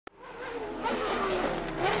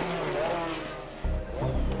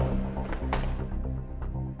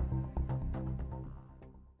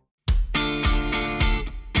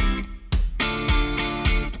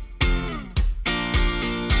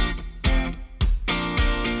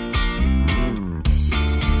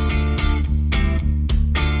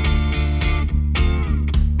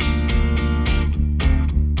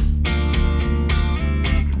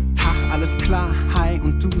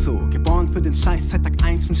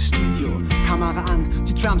Kamera an.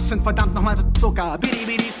 Die Drums sind verdammt nochmal so Zucker. Bidi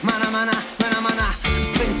bidi, mana mana, mana mana. Das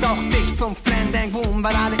bringt auch dich zum Flan Bang Boom,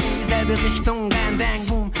 weil alle in dieselbe Richtung rennen. Bang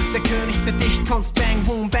Boom, der König der Dichtkunst. Bang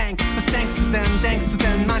Boom Bang. Was denkst du denn? Denkst du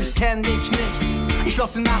denn, Mann, ich kenn dich nicht? Ich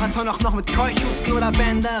lauf den Marathon auch noch mit Keuchhusten oder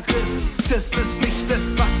Bänderriss. Das ist nicht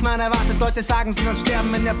das, was man erwartet. Leute sagen, sie wollen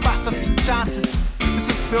sterben, wenn der Bass auf dich chartet. Das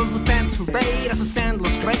ist für unsere Fans hooray, das ist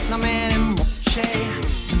endless great, no man, okay.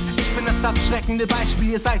 Ich bin das abschreckende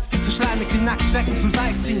Beispiel, ihr seid viel zu schleimig, wie Nacktschrecken zum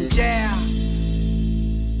Seilziehen, yeah.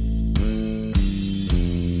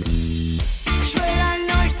 Ich will ein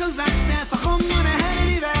Leuchtturm sein, steh einfach um und erhelle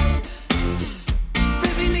die Welt,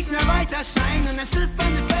 bis sie nicht mehr weiter scheint und ein Schiff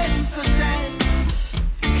an den Felsen zerschellt.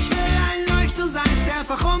 Ich will ein Leuchtturm sein, steh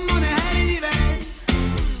einfach um und erhelle die Welt,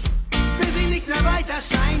 bis sie nicht mehr weiter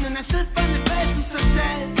scheint und ein Schiff an den Felsen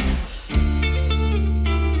zerschellt.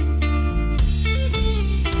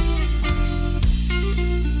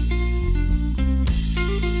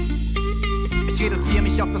 Ich reduziere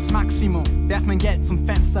mich auf das Maximum, werf mein Geld zum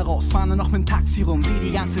Fenster raus, fahr nur noch mit dem Taxi rum, seh die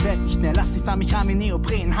ganze Welt nicht mehr, lasst nichts an mich ran wie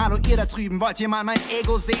Neopren. Hallo ihr da drüben, wollt ihr mal mein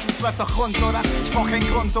Ego sehen? Es läuft doch rund, oder? Ich brauch keinen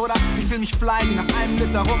Grund, oder? Ich will mich fliegen nach einem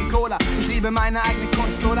Liter Rum-Cola. Ich liebe meine eigene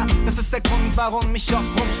Kunst, oder? Das ist der Grund, warum ich auch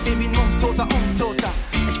rumsteh wie ein Mundtoter, Untoter.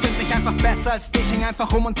 Ich find mich einfach besser als dich, häng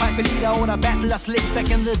einfach rum und pfeife Lieder oder battle das Licht back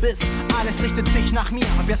in the Biz. Alles richtet sich nach mir,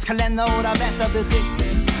 ob jetzt Kalender oder Wetterbericht.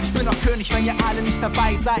 Ich bin doch König, wenn ihr alle nicht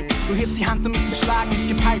dabei seid. Du hebst die Hand, um mich zu schlagen, ich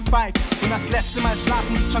geb High Five. Und das letzte Mal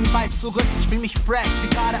schlafen liegt schon weit zurück. Ich fühl mich fresh, wie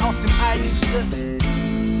gerade aus dem All geschlüpft.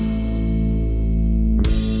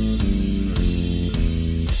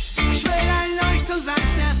 Ich will ein Leuchtturm sein,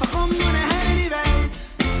 steh einfach um und erhelle die Welt,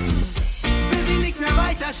 bis sie nicht mehr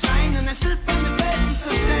weiter scheint und ein Schiff an den Felsen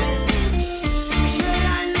zerschellt. Ich will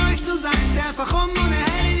ein Leuchtturm sein, steh einfach um und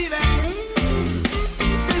erhelle die Welt,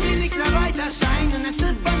 bis sie nicht mehr weiter scheint und ein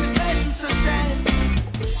Schiff an den Felsen zerschellt.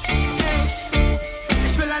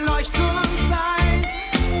 Ich will ein Leuchtturm sein.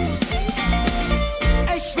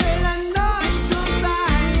 Ich will ein Leuchtturm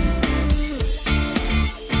sein.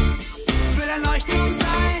 Ich will ein Leuchtturm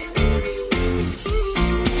sein,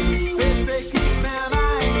 bis ich nicht mehr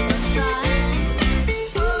weiter schein.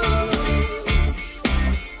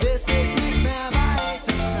 Bis ich nicht mehr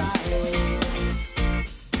weiter schein.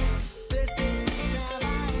 Bis ich nicht mehr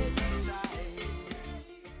weiter schein.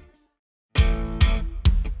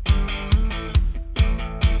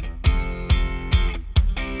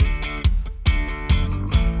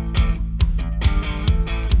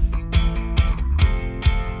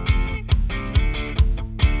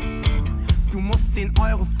 Du musst 10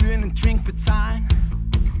 Euro für einen Drink bezahlen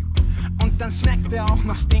und dann schmeckt er auch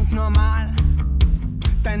noch stinknormal.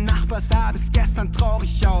 Dein Nachbar sah bis gestern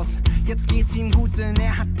traurig aus, jetzt geht's ihm gut, denn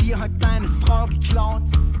er hat dir heute deine Frau geklaut.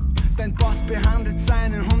 Dein Boss behandelt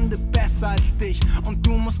seine Hunde besser als dich und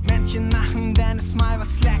du musst Männchen machen, wenn es mal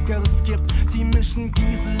was Leckeres gibt. Sie mischen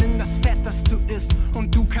Diesel in das Fett, das du isst,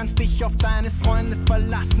 und du kannst dich auf deine Freunde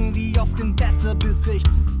verlassen wie auf den Wetterbericht.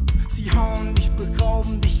 Sie hauen dich,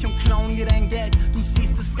 berauben dich und klauen dir dein Geld. Du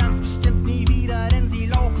siehst es ganz bestimmt nie wieder, denn sie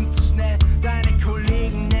laufen zu schnell. Deine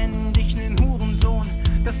Kollegen nennen dich nen Hurensohn.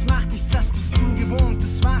 Das macht nichts, das bist du gewohnt.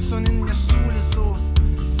 Das war schon in der Schule so.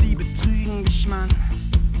 Sie betrügen dich, Mann.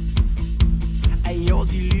 Ey, yo,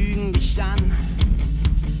 sie lügen dich an.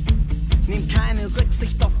 Nehm keine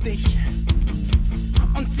Rücksicht auf dich.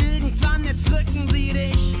 Und irgendwann erdrücken sie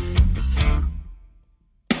dich.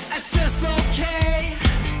 Es ist okay.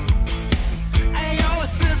 Ey, yo,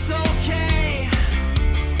 es ist okay.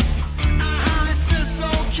 Aha, es ist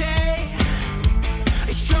okay.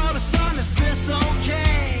 Ich glaube schon, es ist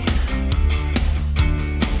okay.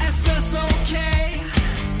 Es ist okay.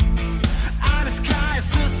 Alles klar, es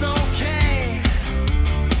ist okay.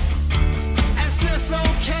 Es ist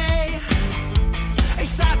okay. Ich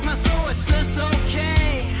sag mal so, es ist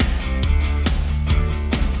okay.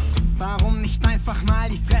 Warum nicht einfach mal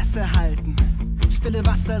die Fresse halten? Stille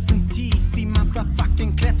Wasser sind tief wie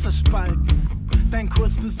motherfucking Gletscherspalten. Dein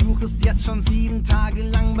Kurzbesuch ist jetzt schon 7 Tage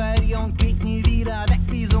lang bei dir und geht nie wieder weg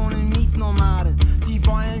wie so eine Mietnomade. Die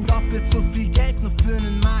wollen doppelt so viel Geld nur für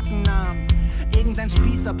einen Markennamen. Irgendein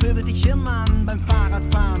Spießer pöbelt dich immer an beim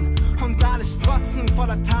Fahrradfahren und alle strotzen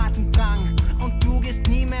voller Tatendrang. Und du gehst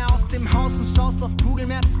nie mehr aus dem Haus und schaust auf Google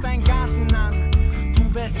Maps deinen Garten an.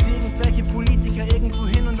 Du wählst irgendwelche Politiker irgendwo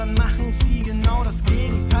hin und dann machen sie genau das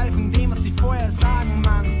Gegenteil von dem, was sie vorher sagen,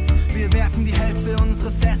 Mann. Wir werfen die Hälfte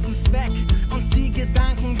unseres Essens weg und die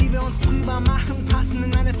Gedanken, die wir uns drüber machen, passen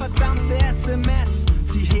in eine verdammte SMS.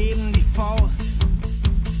 Sie heben die Faust.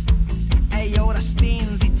 Ey, yo, da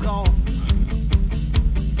stehen sie drauf.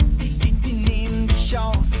 Die nehmen dich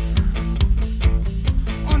aus.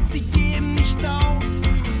 Und sie geben nicht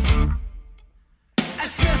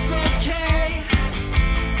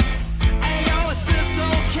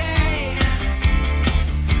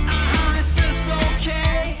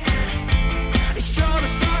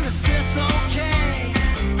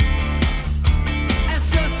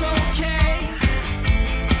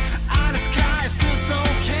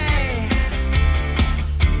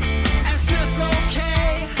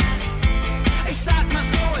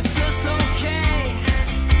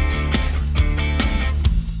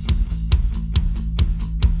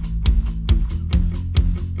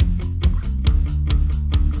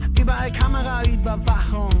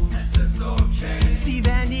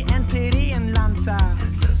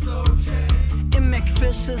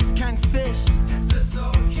es ist kein Fisch. Es ist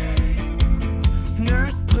okay.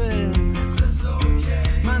 Nerdbrillen. Es ist okay.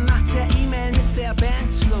 Man macht per E-Mail mit der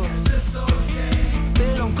Band Schluss. Es ist okay.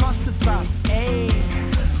 Bildung kostet was, ey. Es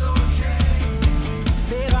ist okay.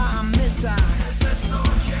 Wäre am Mittag. Es ist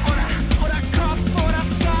okay. Oder Kopf oder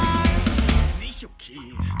Zahl. Nicht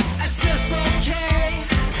okay. Es ist okay.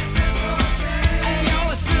 Es ist okay. Ey, yo,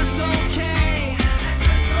 es ist okay. Es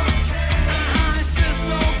ist okay. Aha, es ist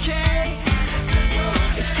okay. Es ist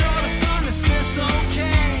okay. Ich glaube schon, es ist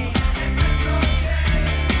okay.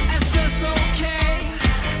 Es ist okay.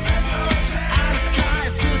 Alles klar,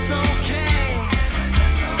 es ist okay.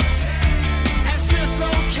 Es ist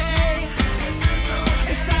okay.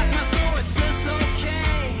 Ich sag mal so, es ist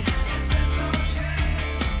okay.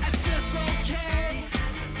 Es ist okay.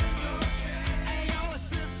 Ey, yo, es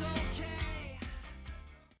ist okay.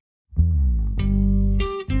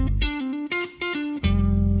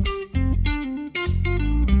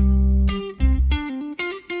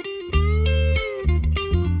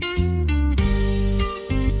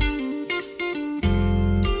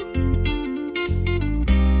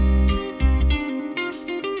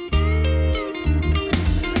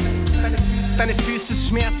 Deine Füße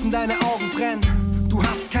schmerzen, deine Augen brennen. Du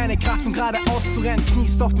hast keine Kraft, um geradeaus zu rennen.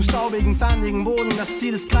 Kniest auf dem staubigen, sandigen Boden, das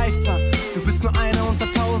Ziel ist greifbar. Du bist nur einer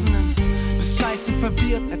unter Tausenden. Bist scheiße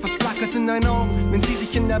verwirrt, etwas flackert in deinen Augen, wenn sie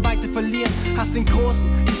sich in der Weite verlieren. Hast den großen,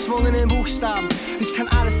 geschwungenen Buchstaben. Ich kann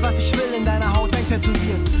alles, was ich will, in deiner Haut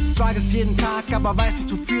eintätowieren. Struggles jeden Tag, aber weiß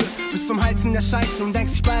nicht wofür. Bist zum Hals in der Scheiße und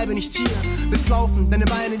denkst, ich bleibe nicht hier. Willst laufen, deine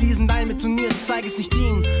Beine wiesen dein betoniert. Zeig es nicht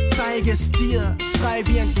ihnen, zeige es dir. Schrei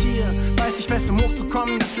wie ein Tier, weiß nicht fest, um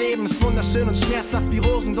hochzukommen. Das Leben ist wunderschön und schmerzhaft wie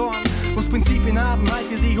Rosendorn. Muss Prinzipien haben,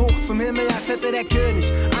 halte sie hoch zum Himmel, als hätte der König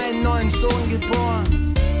einen neuen Sohn geboren.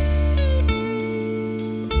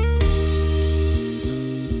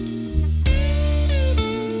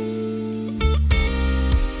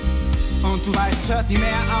 Und du weißt, hört nie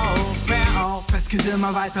mehr auf, es geht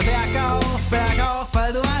immer weiter bergauf,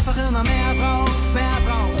 weil du einfach immer mehr brauchst,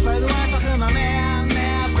 weil du einfach immer mehr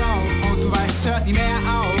brauchst. Und du weißt, hört nie mehr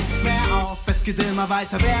auf, es geht immer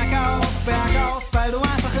weiter bergauf, weil du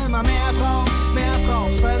einfach immer mehr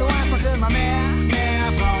brauchst, weil du einfach immer mehr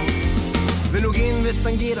brauchst. Wenn du gehen willst,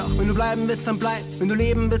 dann geh doch, wenn du bleiben willst, dann bleib, wenn du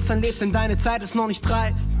leben willst, dann leb, denn deine Zeit ist noch nicht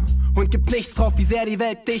reif. Und gibt nichts drauf, wie sehr die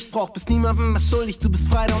Welt dich braucht. Bist niemandem was schuldig, du bist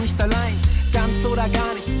frei, doch nicht allein. Ganz oder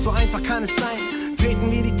gar nicht, so einfach kann es sein. Treten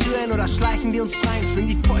wir die Türen oder schleichen wir uns rein. Schwing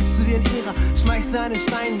die Fäuste wie ein Irrer, schmeiß einen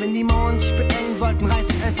Stein. Wenn die Mauern dich beengen sollten, reiß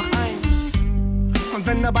sie einfach ein. Und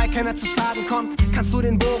wenn dabei keiner zu Schaden kommt, kannst du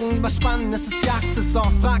den Bogen überspannen. Es ist Jagdsaison,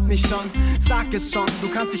 frag mich schon, sag es schon. Du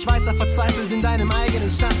kannst dich weiter verzweifeln in deinem eigenen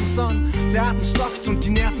Schatten. Der Atem stockt und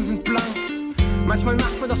die Nerven sind blank. Manchmal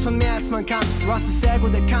macht man doch schon mehr als man kann. Du hast es sehr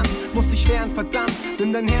gut erkannt, musst dich wehren, verdammt.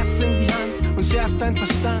 Nimm dein Herz in die Hand und schärf dein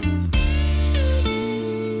Verstand.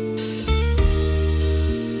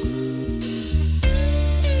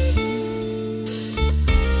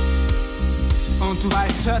 Und du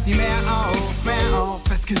weißt, hört nie mehr auf,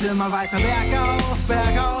 es geht immer weiter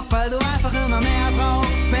bergauf, weil du einfach immer mehr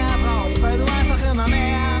brauchst, weil du einfach immer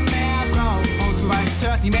mehr brauchst. Und du weißt,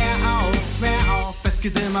 hört nie mehr auf, es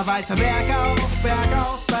geht immer weiter bergauf,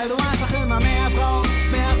 weil du einfach immer mehr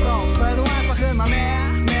brauchst, weil du einfach